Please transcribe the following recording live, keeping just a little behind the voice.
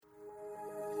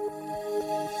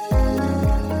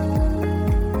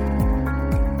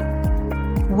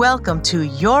Welcome to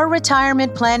Your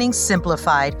Retirement Planning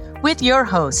Simplified with your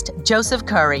host, Joseph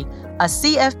Curry, a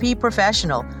CFP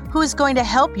professional who is going to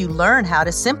help you learn how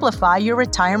to simplify your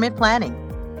retirement planning.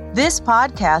 This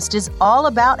podcast is all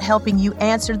about helping you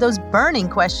answer those burning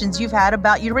questions you've had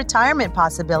about your retirement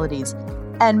possibilities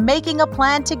and making a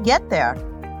plan to get there.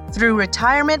 Through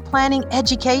retirement planning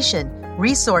education,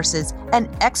 resources, and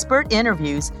expert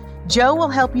interviews, Joe will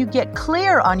help you get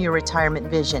clear on your retirement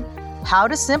vision, how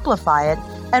to simplify it,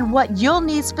 and what you'll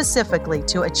need specifically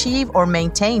to achieve or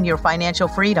maintain your financial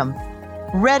freedom.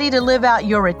 Ready to live out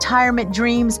your retirement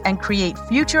dreams and create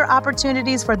future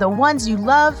opportunities for the ones you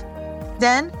love?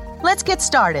 Then let's get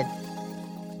started.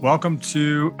 Welcome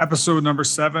to episode number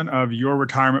 7 of Your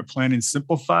Retirement Planning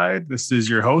Simplified. This is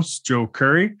your host, Joe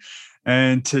Curry.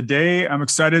 And today I'm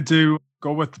excited to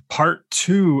go with part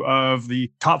 2 of the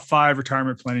top 5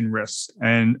 retirement planning risks.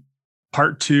 And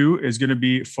part 2 is going to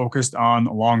be focused on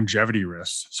longevity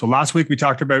risks. So last week we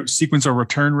talked about sequence of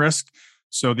return risk.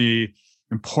 So the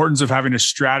importance of having a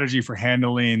strategy for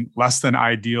handling less than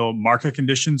ideal market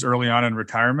conditions early on in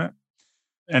retirement.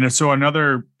 And so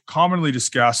another commonly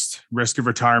discussed risk of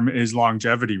retirement is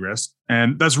longevity risk.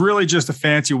 And that's really just a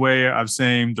fancy way of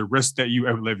saying the risk that you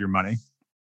outlive your money.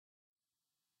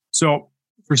 So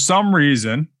for some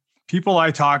reason, people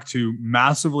I talk to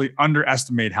massively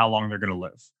underestimate how long they're going to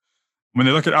live. When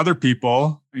they look at other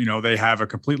people, they have a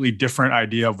completely different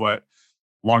idea of what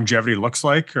longevity looks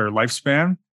like or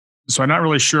lifespan. So I'm not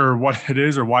really sure what it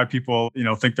is or why people,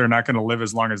 think they're not going to live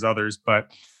as long as others,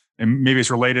 but maybe it's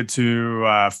related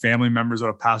to family members that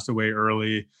have passed away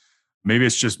early. Maybe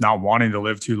it's just not wanting to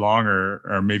live too long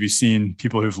or maybe seeing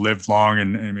people who've lived long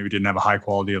and maybe didn't have a high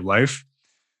quality of life.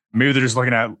 Maybe they're just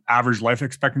looking at average life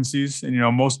expectancies. And,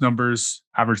 most numbers,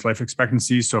 average life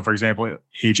expectancies. So for example,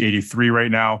 age 83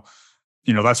 right now,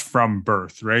 that's from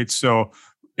birth, right? So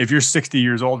if you're 60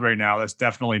 years old right now, that's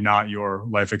definitely not your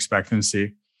life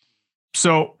expectancy.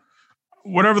 So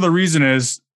whatever the reason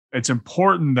is, it's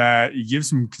important that you give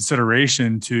some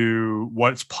consideration to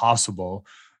what's possible,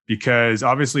 because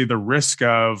obviously the risk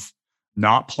of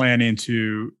not planning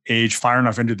to age far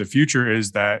enough into the future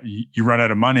is that you run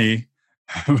out of money,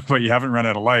 but you haven't run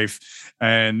out of life.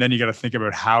 And then you got to think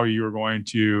about how you're going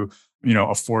to,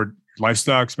 afford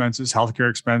lifestyle expenses, healthcare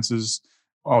expenses,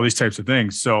 all these types of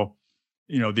things. So,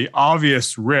 the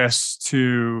obvious risk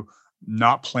to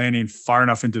not planning far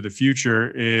enough into the future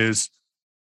is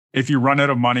if you run out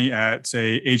of money at,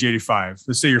 say, age 85.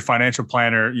 Let's say your financial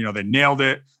planner, they nailed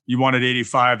it. You wanted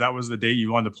 85. That was the date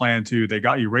you wanted to plan to. They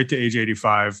got you right to age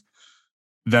 85.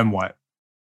 Then what?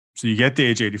 So you get to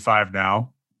age 85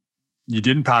 now. You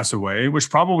didn't pass away, which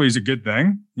probably is a good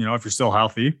thing, if you're still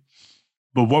healthy.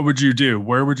 But what would you do?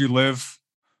 Where would you live?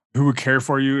 Who would care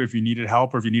for you if you needed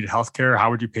help or if you needed healthcare? How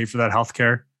would you pay for that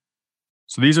healthcare?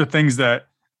 So these are things that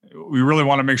we really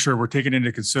want to make sure we're taking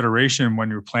into consideration when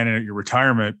you're planning out your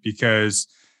retirement, because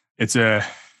it's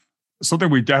something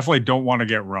we definitely don't want to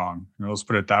get wrong. Let's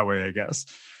put it that way, I guess.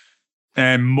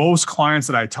 And most clients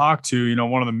that I talk to,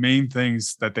 one of the main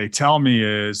things that they tell me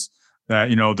is that,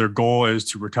 their goal is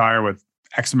to retire with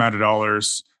X amount of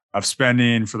dollars of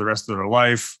spending for the rest of their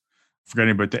life,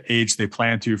 forgetting about the age they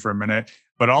plan to for a minute,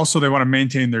 but also they want to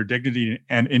maintain their dignity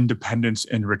and independence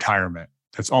in retirement.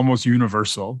 That's almost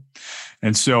universal.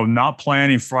 And so not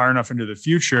planning far enough into the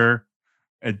future,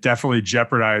 it definitely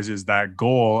jeopardizes that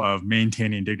goal of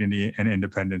maintaining dignity and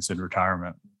independence in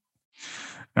retirement.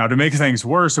 Now, to make things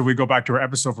worse, if we go back to our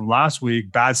episode from last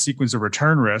week, bad sequence of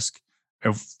return risk,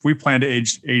 if we plan to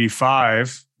age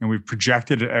 85 and we've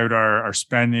projected out our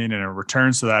spending and our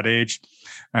returns to that age,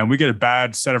 and we get a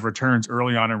bad set of returns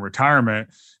early on in retirement,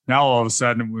 now all of a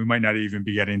sudden we might not even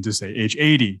be getting to, say, age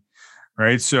 80,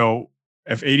 right? So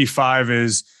if 85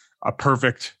 is a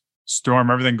perfect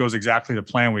storm, everything goes exactly to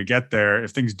plan, we get there.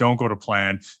 If things don't go to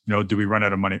plan, do we run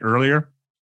out of money earlier?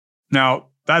 Now,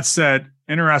 that said,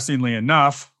 interestingly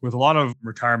enough, with a lot of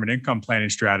retirement income planning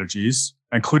strategies,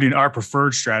 including our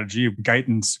preferred strategy,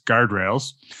 Guyton's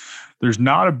Guardrails, there's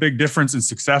not a big difference in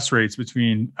success rates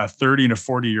between a 30 and a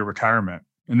 40-year retirement.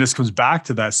 And this comes back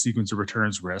to that sequence of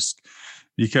returns risk,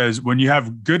 because when you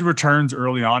have good returns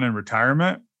early on in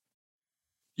retirement,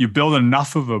 you build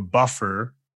enough of a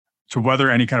buffer to weather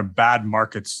any kind of bad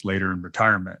markets later in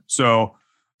retirement. So,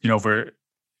 if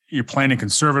you're planning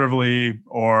conservatively,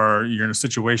 or you're in a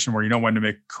situation where you know when to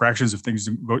make corrections if things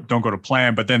don't go to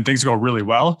plan, but then things go really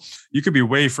well, you could be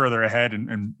way further ahead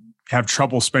and have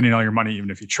trouble spending all your money even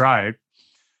if you tried.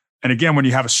 And again, when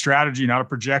you have a strategy, not a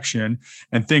projection,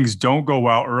 and things don't go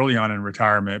well early on in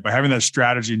retirement, by having that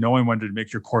strategy, knowing when to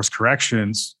make your course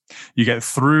corrections, you get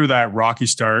through that rocky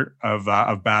start of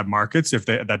bad markets, if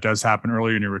that does happen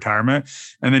earlier in your retirement.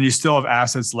 And then you still have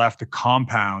assets left to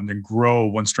compound and grow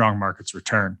when strong markets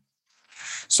return.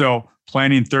 So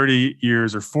planning 30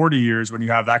 years or 40 years, when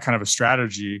you have that kind of a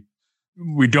strategy,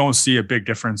 we don't see a big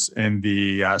difference in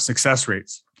the success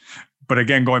rates. But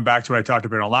again, going back to what I talked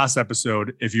about in our last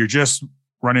episode, if you're just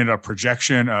running a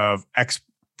projection of X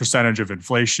percentage of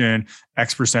inflation,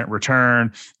 X percent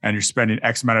return, and you're spending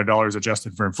X amount of dollars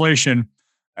adjusted for inflation,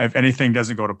 if anything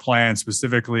doesn't go to plan,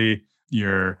 specifically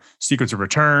your sequence of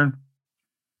return,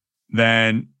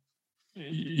 then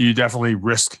you definitely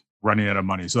risk running out of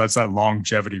money. So that's that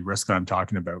longevity risk that I'm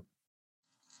talking about.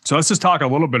 So let's just talk a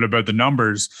little bit about the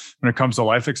numbers when it comes to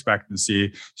life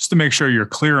expectancy, just to make sure you're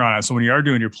clear on it. So when you are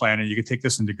doing your planning, you can take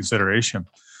this into consideration.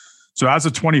 So as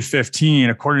of 2015,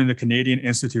 according to the Canadian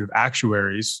Institute of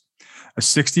Actuaries, a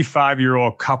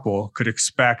 65-year-old couple could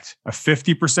expect a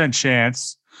 50%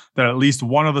 chance that at least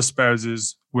one of the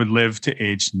spouses would live to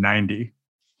age 90.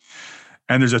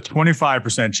 And there's a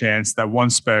 25% chance that one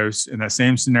spouse in that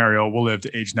same scenario will live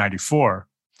to age 94,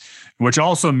 which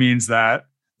also means that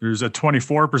there's a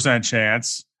 24%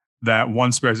 chance that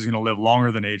one spouse is going to live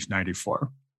longer than age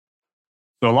 94.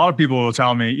 So a lot of people will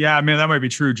tell me, yeah, I mean, that might be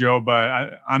true, Joe,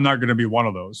 but I'm not going to be one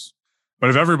of those.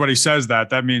 But if everybody says that,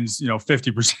 that means,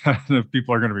 50% of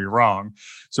people are going to be wrong.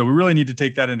 So we really need to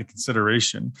take that into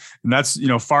consideration. And that's,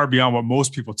 far beyond what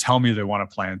most people tell me they want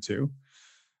to plan to.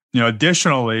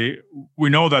 Additionally,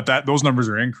 we know that those numbers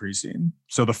are increasing.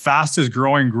 So the fastest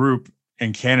growing group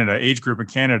in Canada, age group in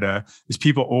Canada, is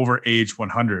people over age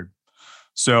 100.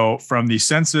 So from the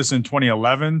census in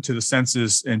 2011 to the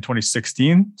census in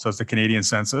 2016, so it's the Canadian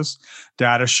census,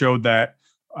 data showed that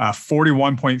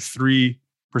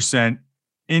 41.3%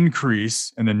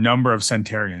 increase in the number of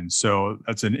centenarians. So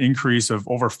that's an increase of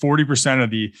over 40%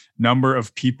 of the number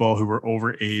of people who were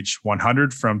over age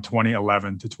 100 from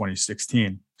 2011 to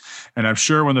 2016. And I'm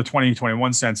sure when the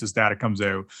 2021 census data comes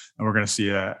out, and we're going to see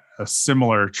a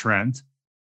similar trend.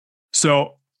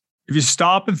 So if you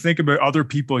stop and think about other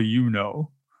people do you know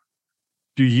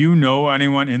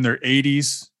anyone in their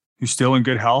 80s who's still in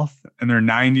good health, in their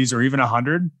 90s or even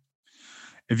 100?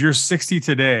 If you're 60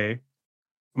 today,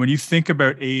 when you think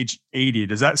about age 80,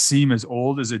 does that seem as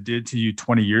old as it did to you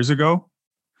 20 years ago?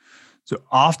 So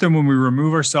often when we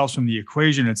remove ourselves from the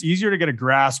equation, it's easier to get a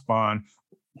grasp on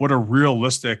what a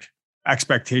realistic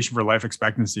expectation for life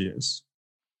expectancy is.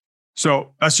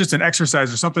 So that's just an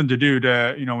exercise or something to do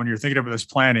to, when you're thinking about this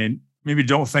planning, maybe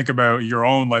don't think about your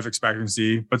own life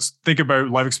expectancy, but think about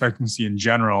life expectancy in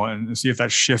general and see if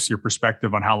that shifts your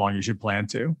perspective on how long you should plan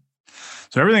to.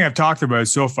 So everything I've talked about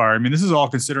so far, this is all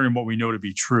considering what we know to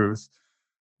be truth,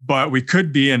 but we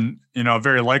could be and,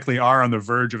 very likely are on the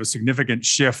verge of a significant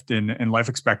shift in life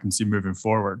expectancy moving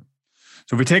forward.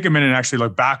 So if we take a minute and actually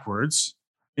look backwards,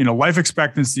 life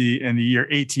expectancy in the year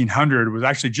 1800 was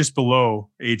actually just below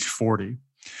age 40.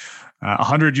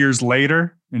 100 years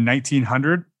later, in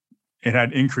 1900, it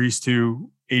had increased to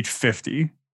age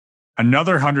 50.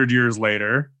 Another 100 years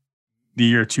later, the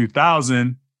year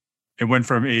 2000, it went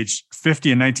from age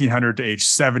 50 in 1900 to age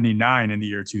 79 in the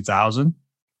year 2000.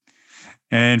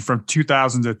 And from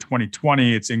 2000 to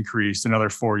 2020, it's increased another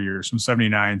 4 years, from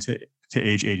 79 to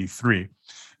age 83.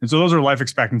 And so those are life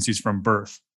expectancies from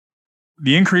birth.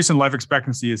 The increase in life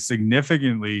expectancy is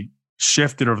significantly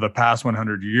shifted over the past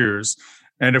 100 years.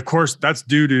 And of course, that's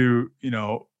due to,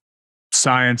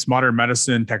 science, modern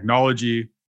medicine, technology.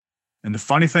 And the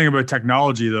funny thing about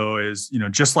technology, though, is,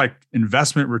 just like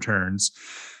investment returns,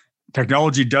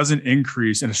 technology doesn't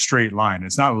increase in a straight line.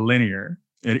 It's not linear.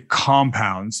 It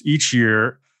compounds each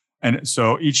year. And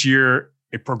so each year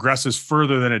it progresses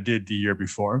further than it did the year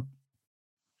before.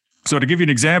 So to give you an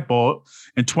example,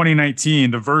 in 2019,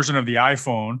 the version of the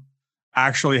iPhone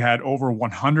actually had over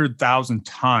 100,000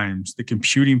 times the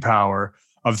computing power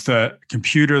of the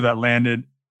computer that landed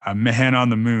a man on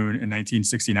the moon in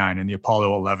 1969 in the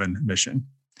Apollo 11 mission.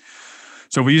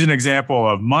 So we use an example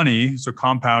of money, so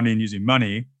compounding using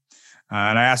money.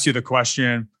 And I asked you the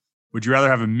question, would you rather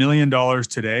have $1 million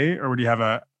today, or would you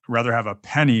rather have a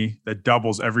penny that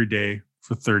doubles every day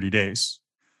for 30 days?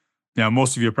 Now,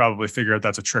 most of you probably figure out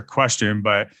that's a trick question,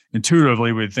 but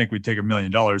intuitively, we'd think we'd take $1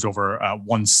 million over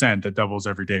 1 cent that doubles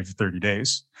every day for 30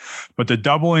 days. But the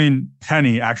doubling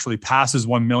penny actually passes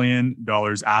 $1 million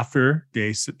after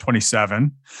day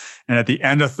 27. And at the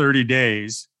end of 30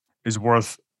 days is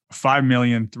worth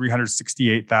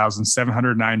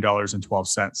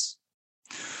 $5,368,709.12.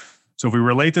 So if we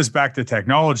relate this back to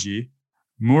technology,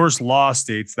 Moore's law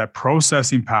states that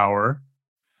processing power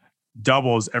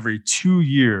doubles every 2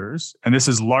 years. And this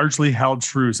has largely held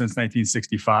true since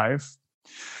 1965.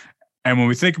 And when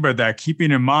we think about that,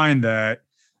 keeping in mind that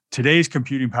today's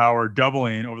computing power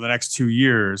doubling over the next 2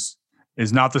 years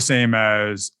is not the same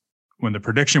as when the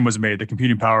prediction was made, the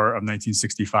computing power of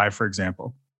 1965, for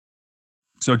example.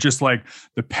 So just like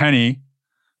the penny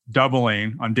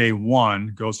doubling on day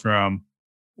one goes from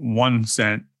 1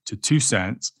 cent to 2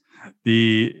 cents,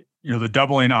 the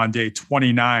doubling on day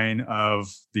 29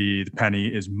 of the penny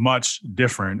is much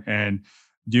different. And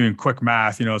doing quick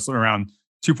math, it's around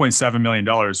 $2.7 million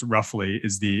roughly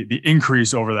is the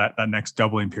increase over that next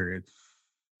doubling period.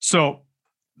 So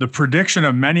the prediction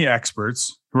of many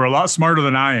experts who are a lot smarter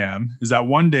than I am is that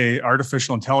one day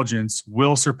artificial intelligence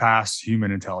will surpass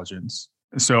human intelligence.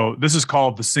 So this is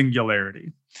called the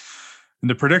singularity. And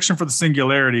the prediction for the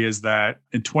singularity is that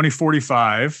in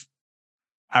 2045,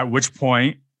 at which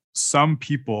point some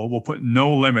people will put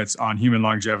no limits on human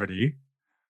longevity,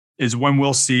 is when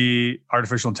we'll see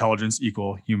artificial intelligence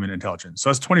equal human intelligence. So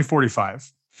that's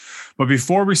 2045. But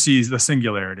before we see the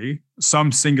singularity,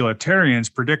 some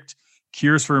singularitarians predict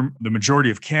cures for the majority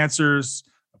of cancers,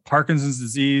 Parkinson's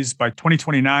disease by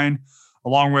 2029,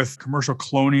 along with commercial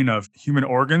cloning of human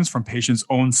organs from patients'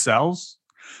 own cells.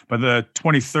 By the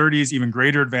 2030s, even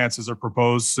greater advances are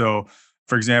proposed. So,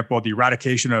 for example, the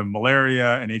eradication of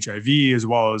malaria and HIV, as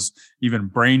well as even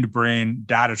brain-to-brain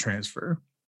data transfer.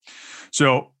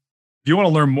 So if you want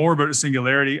to learn more about the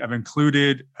singularity, I've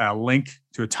included a link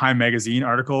to a Time magazine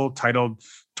article titled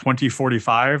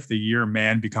 2045, the year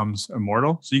man becomes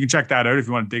immortal. So you can check that out if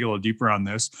you want to dig a little deeper on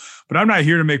this. But I'm not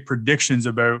here to make predictions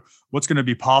about what's going to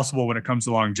be possible when it comes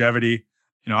to longevity.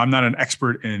 I'm not an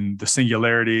expert in the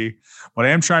singularity, but I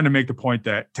am trying to make the point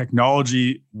that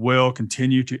technology will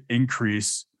continue to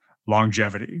increase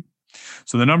longevity.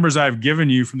 So the numbers I've given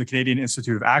you from the Canadian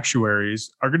Institute of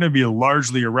Actuaries are going to be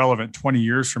largely irrelevant 20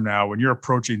 years from now when you're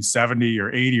approaching 70 or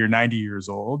 80 or 90 years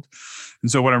old. And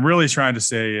so what I'm really trying to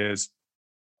say is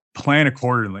plan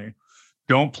accordingly.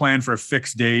 Don't plan for a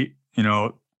fixed date,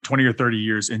 20 or 30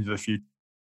 years into the future.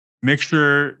 Make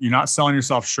sure you're not selling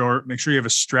yourself short. Make sure you have a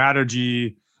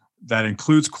strategy that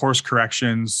includes course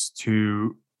corrections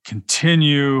to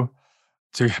continue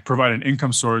to provide an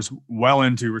income source well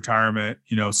into retirement,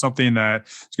 something that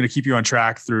is going to keep you on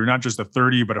track through not just a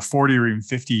 30, but a 40 or even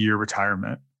 50-year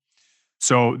retirement.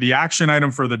 So the action item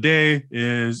for the day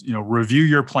is, review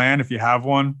your plan if you have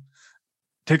one.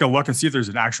 Take a look and see if there's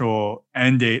an actual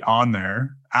end date on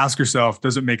there. Ask yourself,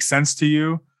 does it make sense to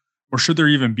you? Or should there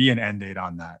even be an end date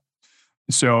on that?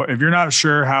 So if you're not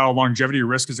sure how longevity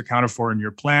risk is accounted for in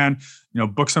your plan,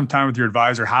 book some time with your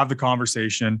advisor, have the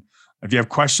conversation. If you have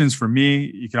questions for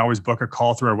me, you can always book a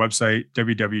call through our website,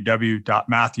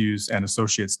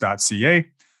 www.matthewsandassociates.ca.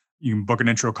 You can book an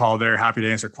intro call there. Happy to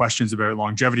answer questions about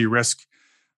longevity risk.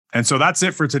 And so that's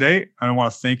it for today. I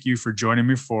want to thank you for joining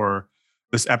me for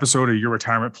this episode of Your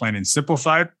Retirement Planning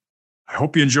Simplified. I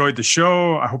hope you enjoyed the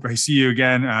show. I hope I see you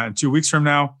again in 2 weeks from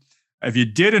now. If you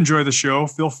did enjoy the show,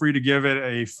 feel free to give it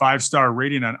a 5-star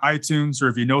rating on iTunes, or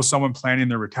if you know someone planning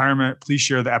their retirement, please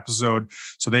share the episode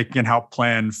so they can help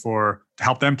them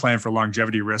plan for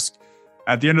longevity risk.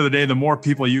 At the end of the day, the more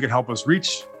people you can help us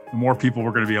reach, the more people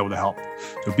we're going to be able to help.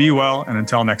 So be well, and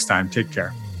until next time, take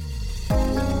care.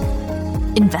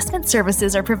 Investment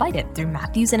services are provided through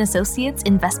Matthews & Associates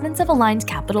Investments of Aligned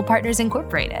Capital Partners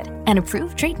Incorporated, an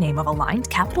approved trade name of Aligned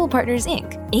Capital Partners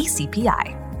Inc.,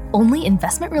 ACPI. Only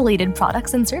investment-related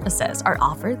products and services are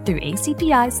offered through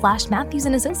ACPI/Matthews &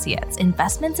 Associates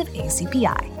Investments of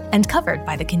ACPI and covered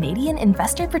by the Canadian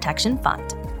Investor Protection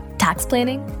Fund. Tax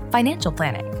planning, financial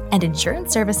planning, and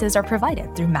insurance services are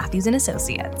provided through Matthews &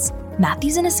 Associates.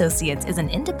 Matthews & Associates is an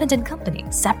independent company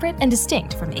separate and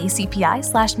distinct from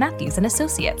ACPI/Matthews &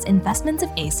 Associates Investments of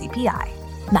ACPI.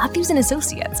 Matthews &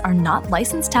 Associates are not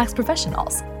licensed tax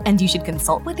professionals, and you should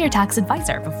consult with your tax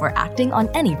advisor before acting on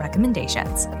any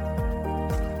recommendations.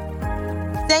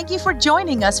 Thank you for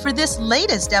joining us for this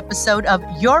latest episode of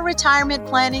Your Retirement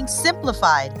Planning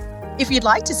Simplified. If you'd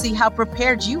like to see how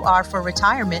prepared you are for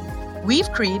retirement, we've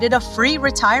created a free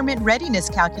retirement readiness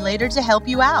calculator to help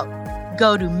you out.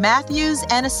 Go to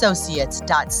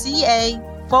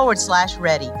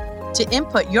matthewsandassociates.ca/ready to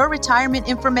input your retirement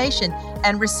information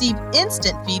and receive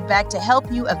instant feedback to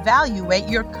help you evaluate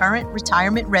your current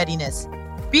retirement readiness.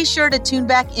 Be sure to tune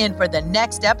back in for the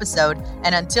next episode,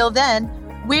 and until then,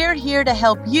 we're here to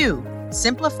help you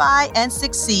simplify and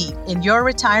succeed in your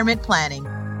retirement planning.